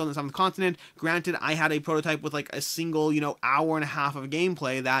 much more so than Seventh Continent. Granted, I had a prototype with like a single, hour and a half of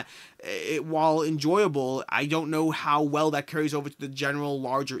gameplay that, while enjoyable, I don't know how well that carries over to the general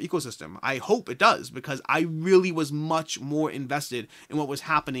larger ecosystem. I hope it does, because I really was much more invested in what was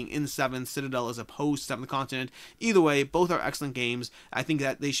happening in Seventh Citadel as opposed to Seventh Continent. Either way, both are excellent games. I think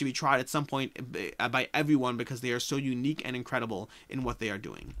that they should be tried at some point by everyone, because they are so unique and incredible in what they are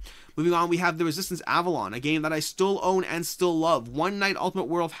doing. Moving on, we have The Resistance Avalon, a game that I still own and still love. One Night Ultimate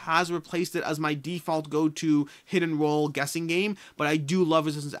World has replaced it as my default go-to hidden roll guessing game, but I do love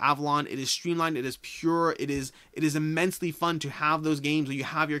Resistance Avalon. It is streamlined, it is pure, it is immensely fun to have those games where you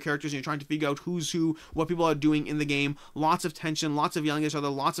have your characters and you're trying to figure out who's who, what people are doing in the game. Lots of tension, lots of yelling at each other,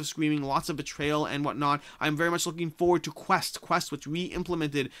 lots of screaming, lots of betrayal and whatnot. I'm very much looking forward to Quest, which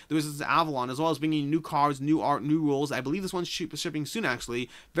re-implemented The Resistance Avalon, as well as bringing new cards, new art, new rules. I believe this one's shipping soon, actually.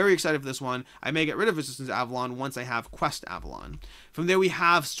 Very excited for this one. I may get rid of Resistance Avalon once I have Quest Avalon. From there we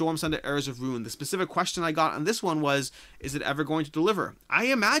have Stormsunder Heirs of Ruin. The specific question I got on this one was, is it ever going to deliver? I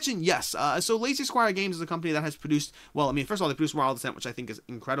imagine yes. So Lazy Squire Games is a company that has produced, well, I mean, first of all, they produced Wild Descent, which I think is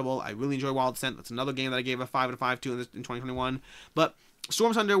incredible. I really enjoy Wild Descent. That's another game that I gave a 5 out of 5 to in 2021. But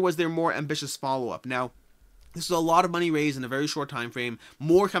Stormsunder was their more ambitious follow-up. Now, this is a lot of money raised in a very short time frame.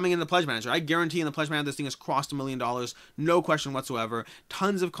 More coming in the Pledge Manager. I guarantee in the Pledge Manager this thing has crossed $1 million. No question whatsoever.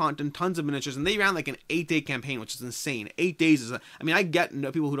 Tons of content, tons of miniatures. And they ran like an 8-day campaign, which is insane. 8 days is, I mean, I get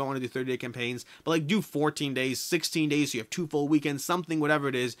people who don't want to do 30-day campaigns, but like do 14 days, 16 days, so you have 2 full weekends, something, whatever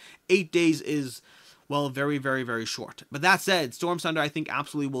it is. 8 days is, well, very, very, very short. But that said, Stormsunder, I think,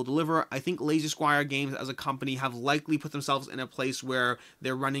 absolutely will deliver. I think Lazy Squire Games as a company have likely put themselves in a place where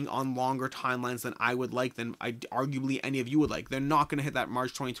they're running on longer timelines than I would like, than arguably any of you would like. They're not going to hit that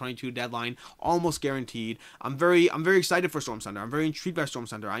March 2022 deadline, almost guaranteed. I'm very excited for Stormsunder. I'm very intrigued by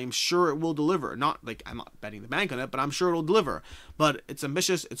Stormsunder. I am sure it will deliver. Not like I'm not betting the bank on it, but I'm sure it'll deliver. But it's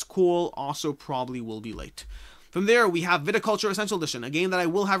ambitious, it's cool, also probably will be late. From there, we have Viticulture Essential Edition, a game that I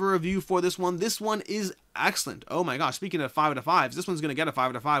will have a review for this one. This one is excellent. Oh my gosh, speaking of 5 out of 5s, this one's going to get a 5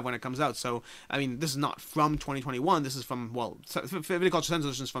 out of 5 when it comes out. So, I mean, this is not from 2021. This is from, well, Viticulture Essential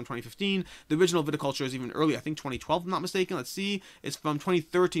Edition is from 2015. The original Viticulture is even earlier. I think 2012, if I'm not mistaken. Let's see. It's from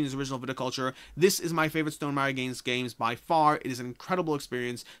 2013 is the original Viticulture. This is my favorite Stonemaier games by far. It is an incredible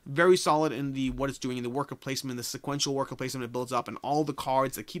experience. Very solid in the what it's doing, in the worker placement, the sequential worker placement it builds up, and all the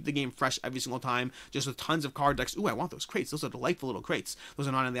cards that keep the game fresh every single time, just with tons of card decks. Ooh, I want those crates. Those are delightful little crates. Those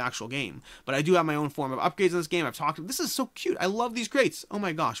are not in the actual game. But I do have my own form of upgrades in this game. I've talked, this is so cute. I love these crates. Oh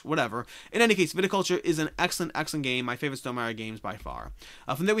my gosh, whatever. In any case, Viticulture is an excellent game. My favorite Stonemaier games by far.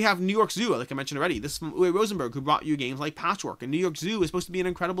 From there we have New York Zoo, like I mentioned already. This is from Uwe Rosenberg, who brought you games like Patchwork. And New York Zoo is supposed to be an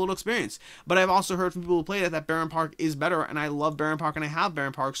incredible little experience. But I've also heard from people who played it that Barren Park is better, and I love Barren Park, and I have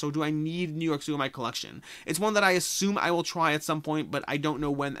Barren Park, so do I need New York Zoo in my collection? It's one that I assume I will try at some point, but I don't know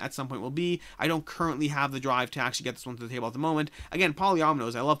when at some point will be. I don't currently have the drive to actually get this one to the table at the moment. Again,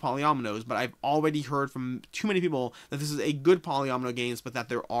 Polyominoes, I love Polyominoes, but I've already heard from too many people that this is a good Polyomino games, but that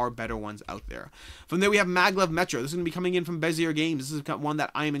there are better ones out there. From there we have Maglev Metro. This is going to be coming in from Bezier Games. This is one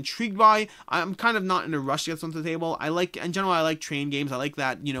that I am intrigued by. I'm kind of not in a rush to get this one to the table. In general, I like train games. I like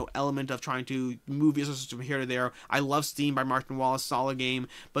that, element of trying to move resources from here to there. I love Steam by Martin Wallace, solid game.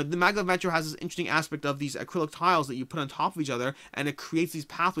 But the Maglev Metro has this interesting aspect of these acrylic tiles that you put on top of each other, and it creates these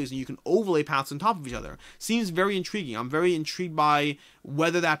pathways, and you can overlay paths on top of each other. Seems very intriguing. I'm very intrigued by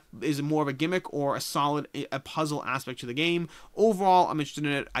whether that is more of a gimmick or a puzzle aspect to the game. Overall, I'm interested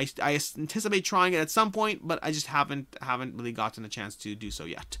in it. I anticipate trying it at some point, but I just haven't really gotten a chance to do so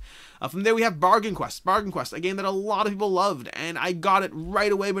yet. From there we have Bargain Quest, a game that a lot of people loved, and I got it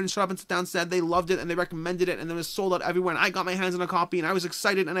right away when Shut Up and Sit Down said they loved it and they recommended it, and then it was sold out everywhere, and I got my hands on a copy, and I was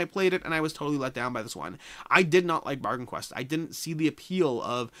excited, and I played it, and I was totally let down by this one. I did not like Bargain Quest. I didn't see the appeal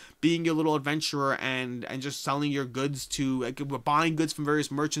of being your little adventurer and just selling your goods to, buying goods from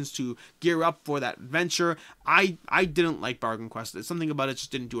various merchants to gear up for that venture. I didn't like Bargain Quest. Something about it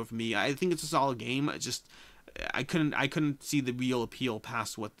just didn't do it for me. I think it's a solid game. I couldn't see the real appeal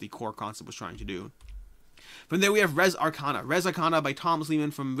past what the core concept was trying to do. From there, we have Res Arcana. Res Arcana by Thomas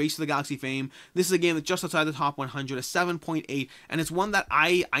Lehman from Race to the Galaxy fame. This is a game that's just outside the top 100, a 7.8, and it's one that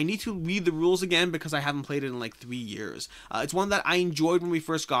I need to read the rules again because I haven't played it in like 3 years. It's one that I enjoyed when we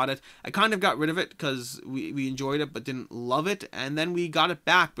first got it. I kind of got rid of it because we enjoyed it but didn't love it, and then we got it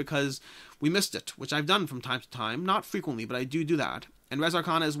back because we missed it, which I've done from time to time. Not frequently, but I do that. And Res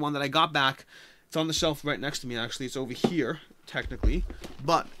Arcana is one that I got back. It's on the shelf right next to me, actually. It's over here, technically.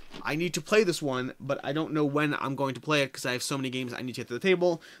 But I need to play this one, but I don't know when I'm going to play it because I have so many games I need to get to the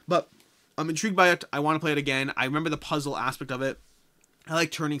table. But I'm intrigued by it. I want to play it again. I remember the puzzle aspect of it. I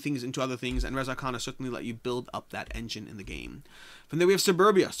like turning things into other things, and Res Arcana certainly let you build up that engine in the game. From there we have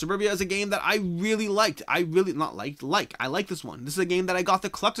Suburbia. Suburbia is a game that I really liked. I like this one. This is a game that I got the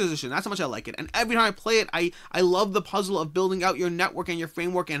collector's edition. That's how much I like it. And every time I play it, I love the puzzle of building out your network and your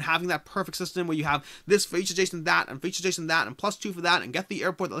framework and having that perfect system where you have this for each adjacent that, and for each adjacent that, and +2 for that, and get the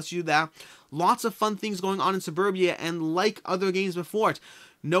airport that lets you do that. Lots of fun things going on in Suburbia, and like other games before it,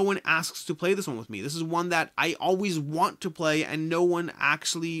 no one asks to play this one with me. This is one that I always want to play, and no one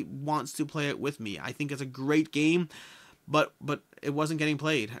actually wants to play it with me. I think it's a great game, but it wasn't getting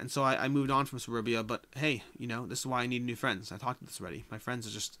played, and so I moved on from Suburbia. But hey, you know, this is why I need new friends. I talked about this already. My friends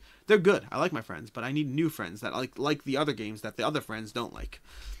are just, they're good. I like my friends, but I need new friends that like the other games that the other friends don't like.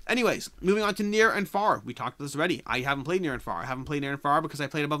 Anyways, moving on to Near and Far. We talked about this already. I haven't played Near and Far. I haven't played Near and Far because I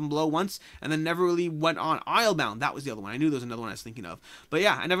played Above and Below once, and then never really went on. Islebound, that was the other one. I knew there was another one I was thinking of. But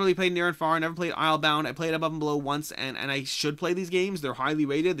yeah, I never really played Near and Far. I never played Islebound. I played Above and Below once, and I should play these games. They're highly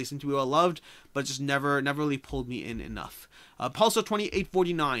rated. They seem to be well loved, but just never really pulled me in enough. Pulsar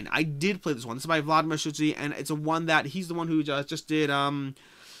 2849. I did play this one. This is by Vladimir Shuchi, and it's a one that he's the one who just did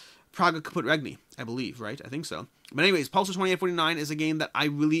Praga Kaput Regni, I believe, right? I think so. But anyways, Pulsar 2849 is a game that I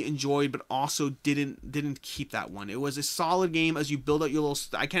really enjoyed, but also didn't keep that one. It was a solid game as you build out your little.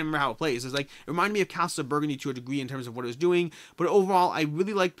 I can't remember how it plays. It's like it reminded me of Castles of Burgundy to a degree in terms of what it was doing. But overall, I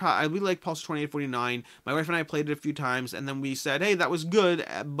really liked Pulsar 2849. My wife and I played it a few times, and then we said, hey, that was good,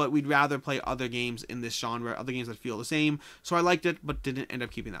 but we'd rather play other games in this genre, other games that feel the same. So I liked it, but didn't end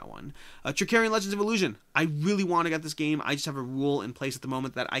up keeping that one. Tricarian Legends of Illusion. I really want to get this game. I just have a rule in place at the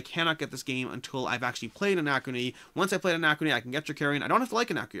moment that I cannot get this game until I've actually played Anachrony. Once I play Anachrony, I can get Tricarian. I don't have to like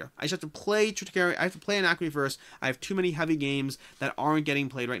Anachrony. I just have to play Tricarian. I have to play Anachrony first. I have too many heavy games that aren't getting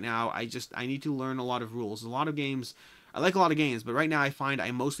played right now. I need to learn a lot of rules. A lot of games. I like a lot of games, but right now I find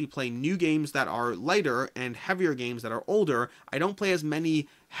I mostly play new games that are lighter and heavier games that are older. I don't play as many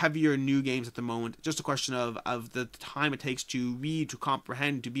heavier new games at the moment. Just a question of the time it takes to read, to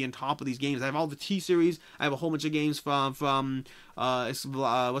comprehend, to be on top of these games. I have all the T-series. I have a whole bunch of games from what's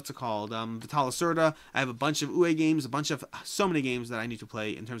it called? Viticulture. I have a bunch of UE games, so many games that I need to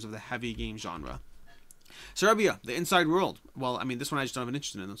play in terms of the heavy game genre. Serbia, the Inside World. Well, I mean, this one I just don't have an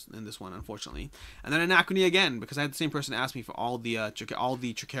interest in this one, unfortunately. And then Anachrony again, because I had the same person ask me for all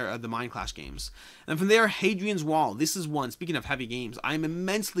the Mind Clash games. And from there, Hadrian's Wall. This is one, speaking of heavy games, I'm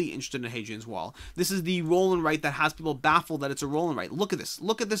immensely interested in Hadrian's Wall. This is the roll and write that has people baffled that it's a roll and write. Look at this.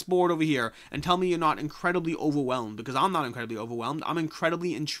 Look at this board over here, and tell me you're not incredibly overwhelmed, because I'm not incredibly overwhelmed. I'm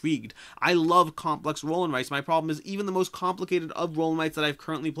incredibly intrigued. I love complex roll and writes. My problem is even the most complicated of roll and writes that I've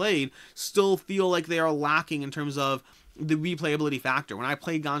currently played still feel like they are lacking in terms of the replayability factor. When I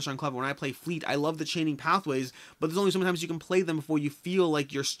play Ganshon Clever, when I play Fleet, I love the chaining pathways, but there's only sometimes you can play them before you feel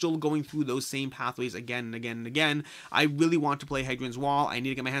like you're still going through those same pathways again and again and again. I really want to play Hadrian's Wall. I need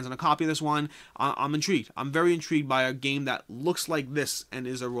to get my hands on a copy of this one. I'm intrigued. I'm very intrigued by a game that looks like this and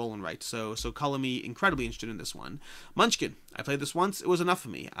is a roll and write. So color me incredibly interested in this one. Munchkin. I played this once. It was enough for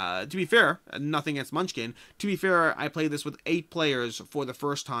me. To be fair, nothing against Munchkin. To be fair, I played this with 8 players for the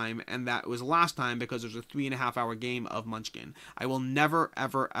first time, and that was last time because it was a 3.5-hour game of Munchkin. I will never,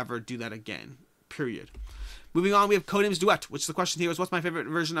 ever, ever do that again. Period. Moving on, we have Codenames Duet, which the question here is, what's my favorite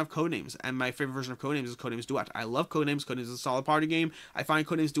version of Codenames? And my favorite version of Codenames is Codenames Duet. I love Codenames. Codenames is a solid party game. I find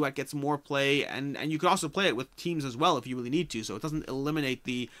Codenames Duet gets more play, and you can also play it with teams as well if you really need to, so it doesn't eliminate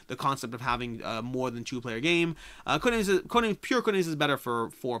the concept of having more than 2-player game. Pure Codenames is better for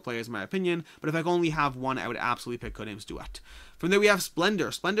 4 players in my opinion, but if I could only have one, I would absolutely pick Codenames Duet. From there we have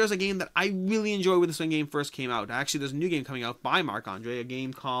Splendor. Splendor is a game that I really enjoyed when this game first came out. Actually, there's a new game coming out by Marc-Andre, a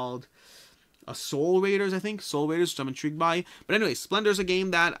game called Soul Raiders, I think. Soul Raiders, which I'm intrigued by. But anyway, Splendor's a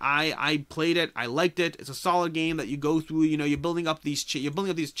game that I played it. I liked it. It's a solid game that you go through. You know, you're building up these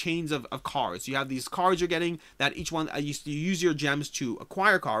chains of cards. You have these cards you're getting that each one you use your gems to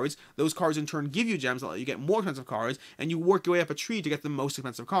acquire cards. Those cards in turn give you gems that let you get more expensive cards, and you work your way up a tree to get the most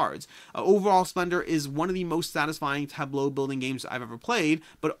expensive cards. Overall, Splendor is one of the most satisfying tableau building games I've ever played,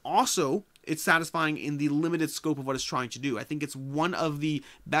 but also it's satisfying in the limited scope of what it's trying to do. I think it's one of the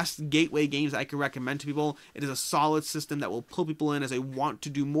best gateway games I can recommend to people. It is a solid system that will pull people in as they want to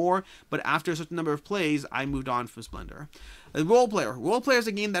do more, but after a certain number of plays, I moved on from Splendor. Role Player is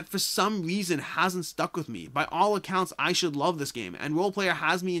a game that for some reason hasn't stuck with me. By all accounts, I should love this game, and Role Player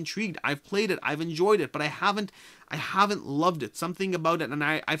has me intrigued. I've played it, I've enjoyed it, but I haven't loved it. Something about it, and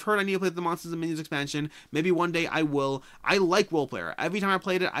I've heard I need to play the Monsters and Minions expansion. Maybe one day I will. I like Role Player. Every time I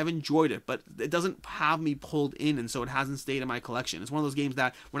played it, I've enjoyed it, but it doesn't have me pulled in, and so it hasn't stayed in my collection. It's one of those games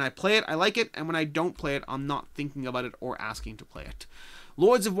that when I play it, I like it, and when I don't play it, I'm not thinking about it or asking to play it.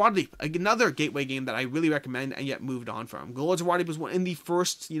 Lords of Waterdeep, another gateway game that I really recommend and yet moved on from. Lords of Waterdeep was one in the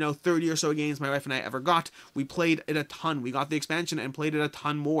first, 30 or so games my wife and I ever got. We played it a ton. We got the expansion and played it a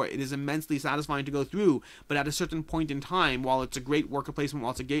ton more. It is immensely satisfying to go through, but at a certain point in time, while it's a great worker placement,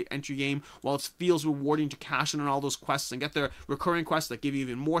 while it's a great entry game, while it feels rewarding to cash in on all those quests and get the recurring quests that give you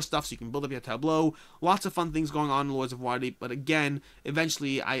even more stuff so you can build up your tableau, lots of fun things going on in Lords of Waterdeep, but again,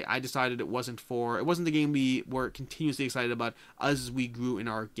 eventually I decided it wasn't the game we were continuously excited about as we grew in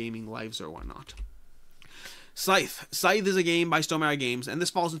our gaming lives or whatnot. Scythe is a game by Stonemaier Games, and this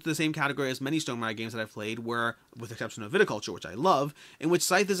falls into the same category as many Stonemaier games that I've played, where, with the exception of Viticulture, which I love, in which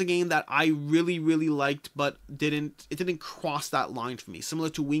Scythe is a game that I really, really liked, but it didn't cross that line for me. Similar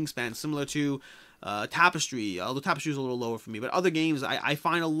to Wingspan, similar to Tapestry, although Tapestry is a little lower for me, but other games, I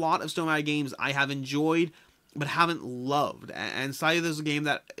find a lot of Stonemaier games I have enjoyed, but haven't loved. And Scythe is a game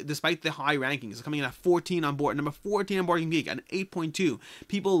that, despite the high rankings, is coming in at 14 on board, number 14 on Board Game Geek, an 8.2.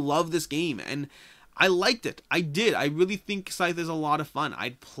 People love this game, and I liked it. I did. I really think Scythe is a lot of fun.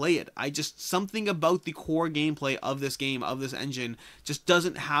 I'd play it. Something about the core gameplay of this game, of this engine, just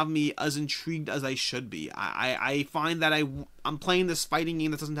doesn't have me as intrigued as I should be. I find that I'm playing this fighting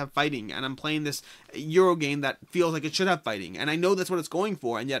game that doesn't have fighting, and I'm playing this Euro game that feels like it should have fighting, and I know that's what it's going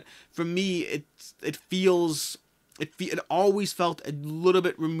for, and yet, for me, it always felt a little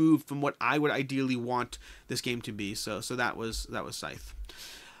bit removed from what I would ideally want this game to be, so that was Scythe.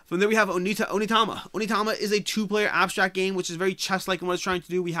 From there we have Onitama. Onitama is a two-player abstract game, which is very chess-like in what it's trying to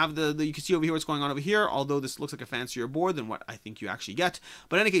do. We have you can see over here what's going on over here, although this looks like a fancier board than what I think you actually get.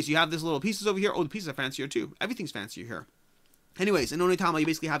 But in any case, you have these little pieces over here. Oh, the pieces are fancier too. Everything's fancier here. Anyways, in Onitama, you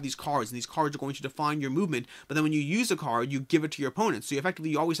basically have these cards, and these cards are going to define your movement, but then when you use a card, you give it to your opponent. So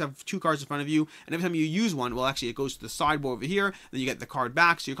you always have two cards in front of you, and every time you use one, well, actually, it goes to the sideboard over here, then you get the card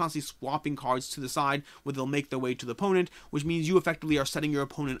back, so you're constantly swapping cards to the side, where they'll make their way to the opponent, which means you effectively are setting your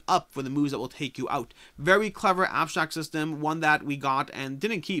opponent up for the moves that will take you out. Very clever abstract system, one that we got and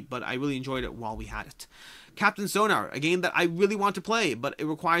didn't keep, but I really enjoyed it while we had it. Captain Sonar, a game that I really want to play, but it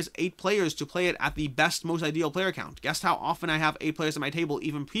requires 8 players to play it at the best, most ideal player count. Guess how often I have 8 players at my table,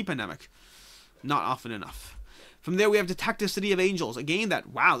 even pre-pandemic? Not often enough. From there, we have Detective City of Angels, a game that,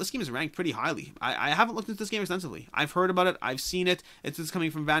 wow, this game is ranked pretty highly. I haven't looked into this game extensively. I've heard about it, I've seen it. It's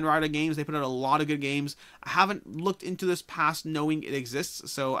coming from Van Ryder Games. They put out a lot of good games. I haven't looked into this past knowing it exists,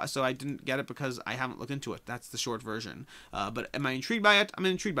 so I didn't get it because I haven't looked into it. That's the short version. But am I intrigued by it? I'm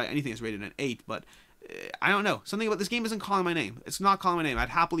intrigued by anything that's rated an 8, but I don't know. Something about this game isn't calling my name. It's not calling my name. I'd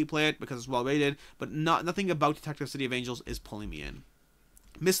happily play it because it's well rated, but nothing about Detective City of Angels is pulling me in.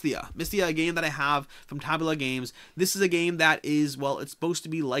 Mystia, a game that I have from Tabula Games. This is a game that is, well, it's supposed to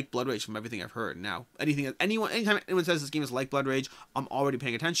be like Blood Rage from everything I've heard. Now, anytime anyone says this game is like Blood Rage, I'm already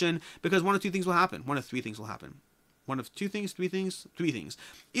paying attention, because one of 2 things will happen. One of 3 things will happen. One of 2 things, 3 things, 3 things.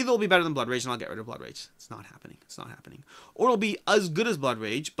 Either it'll be better than Blood Rage and I'll get rid of Blood Rage. It's not happening. It's not happening. Or it'll be as good as Blood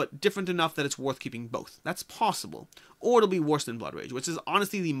Rage, but different enough that it's worth keeping both. That's possible. Or it'll be worse than Blood Rage, which is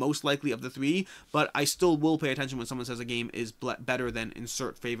honestly the most likely of the 3, but I still will pay attention when someone says a game is better than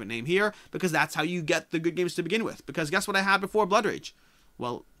insert favorite name here, because that's how you get the good games to begin with. Because guess what I had before Blood Rage?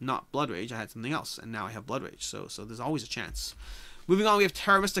 Well, not Blood Rage, I had something else, and now I have Blood Rage, so there's always a chance. Moving on, we have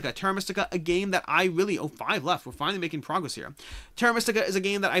Terra Mystica. Terra Mystica, a game that I really... Oh, 5 left. We're finally making progress here. Terra Mystica is a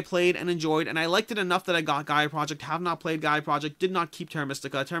game that I played and enjoyed, and I liked it enough that I got Gaia Project. Have not played Gaia Project. Did not keep Terra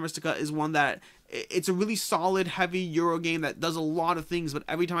Mystica. Terra Mystica is one that... It's a really solid, heavy Euro game that does a lot of things, but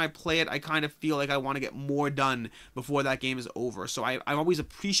every time I play it, I kind of feel like I want to get more done before that game is over. So I've always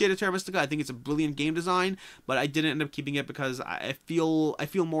appreciated Terra Mystica. I think it's a brilliant game design, but I didn't end up keeping it because I feel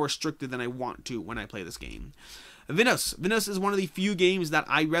more restricted than I want to when I play this game. Vinus is one of the few games that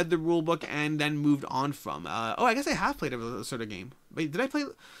I read the rulebook and then moved on from. I guess I have played a sort of game. Wait, did I play...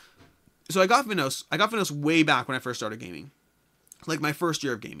 So I got Vinus way back when I first started gaming. Like my first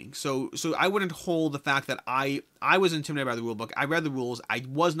year of gaming. So I wouldn't hold the fact that I was intimidated by the rulebook. I read the rules. I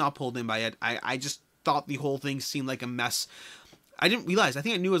was not pulled in by it. I just thought the whole thing seemed like a mess. I didn't realize, I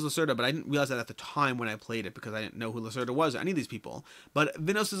think I knew it was Lacerda, but I didn't realize that at the time when I played it, because I didn't know who Lacerda was or any of these people. But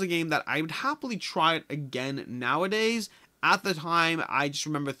Vinnos is a game that I would happily try it again nowadays. At the time, I just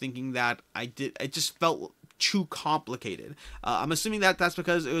remember thinking that it just felt too complicated. I'm assuming that that's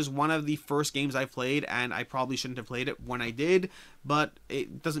because it was one of the first games I played, and I probably shouldn't have played it when I did, but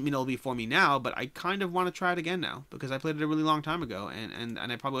it doesn't mean it'll be for me now. But I kind of want to try it again now, because I played it a really long time ago, and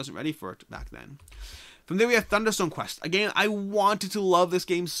I probably wasn't ready for it back then. From there we have Thunderstone Quest. Again, I wanted to love this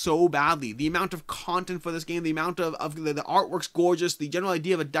game so badly. The amount of content for this game, the amount of the artwork's gorgeous, the general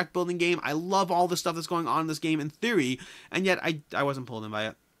idea of a deck building game. I love all the stuff that's going on in this game in theory, and yet I wasn't pulled in by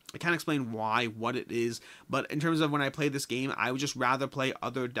it. I can't explain why, what it is, but in terms of when I played this game, I would just rather play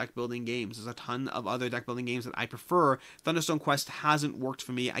other deck building games. There's a ton of other deck building games that I prefer. Thunderstone Quest hasn't worked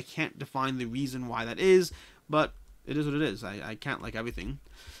for me. I can't define the reason why that is, but it is what it is. I can't like everything.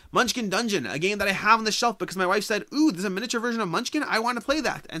 Munchkin Dungeon, a game that I have on the shelf because my wife said, ooh, there's a miniature version of Munchkin, I want to play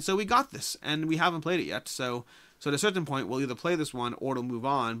that. And so we got this, and we haven't played it yet, so at a certain point, we'll either play this one or it'll move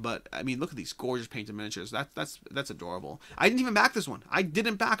on. But I mean, look at these gorgeous painted miniatures. That's adorable. I didn't even back this one. I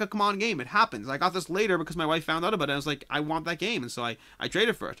didn't back a Come On game. It happens. I got this later because my wife found out about it. I was like, I want that game, and so I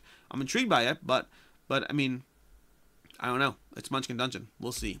traded for it. I'm intrigued by it, but I mean, I don't know. It's Munchkin Dungeon.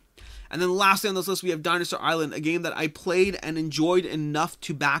 We'll see. And then lastly on this list, we have Dinosaur Island, a game that I played and enjoyed enough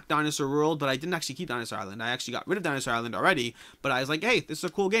to back Dinosaur World, but I didn't actually keep Dinosaur Island. I actually got rid of Dinosaur Island already, but I was like, hey, this is a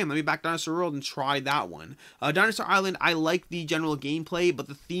cool game. Let me back Dinosaur World and try that one. Dinosaur Island, I like the general gameplay, but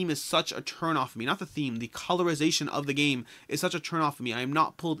the theme is such a turn-off for me. Not the theme, the colorization of the game is such a turn-off for me. I am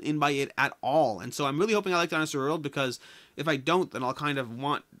not pulled in by it at all, and so I'm really hoping I like Dinosaur World, because if I don't, then I'll kind of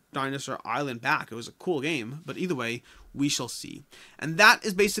want Dinosaur Island back. It was a cool game, but either way, we shall see. And that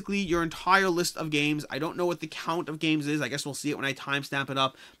is basically your entire list of games. I don't know what the count of games is. I guess we'll see it when I timestamp it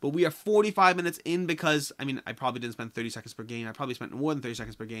up. But we are 45 minutes in because, I mean, I probably didn't spend 30 seconds per game. I probably spent more than 30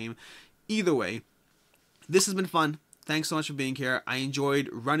 seconds per game. Either way, this has been fun. Thanks so much for being here. I enjoyed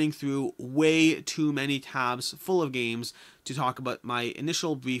running through way too many tabs full of games to talk about my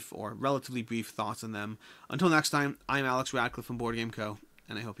initial brief or relatively brief thoughts on them. Until next time, I'm Alex Radcliffe from Board Game Co.,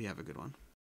 and I hope you have a good one.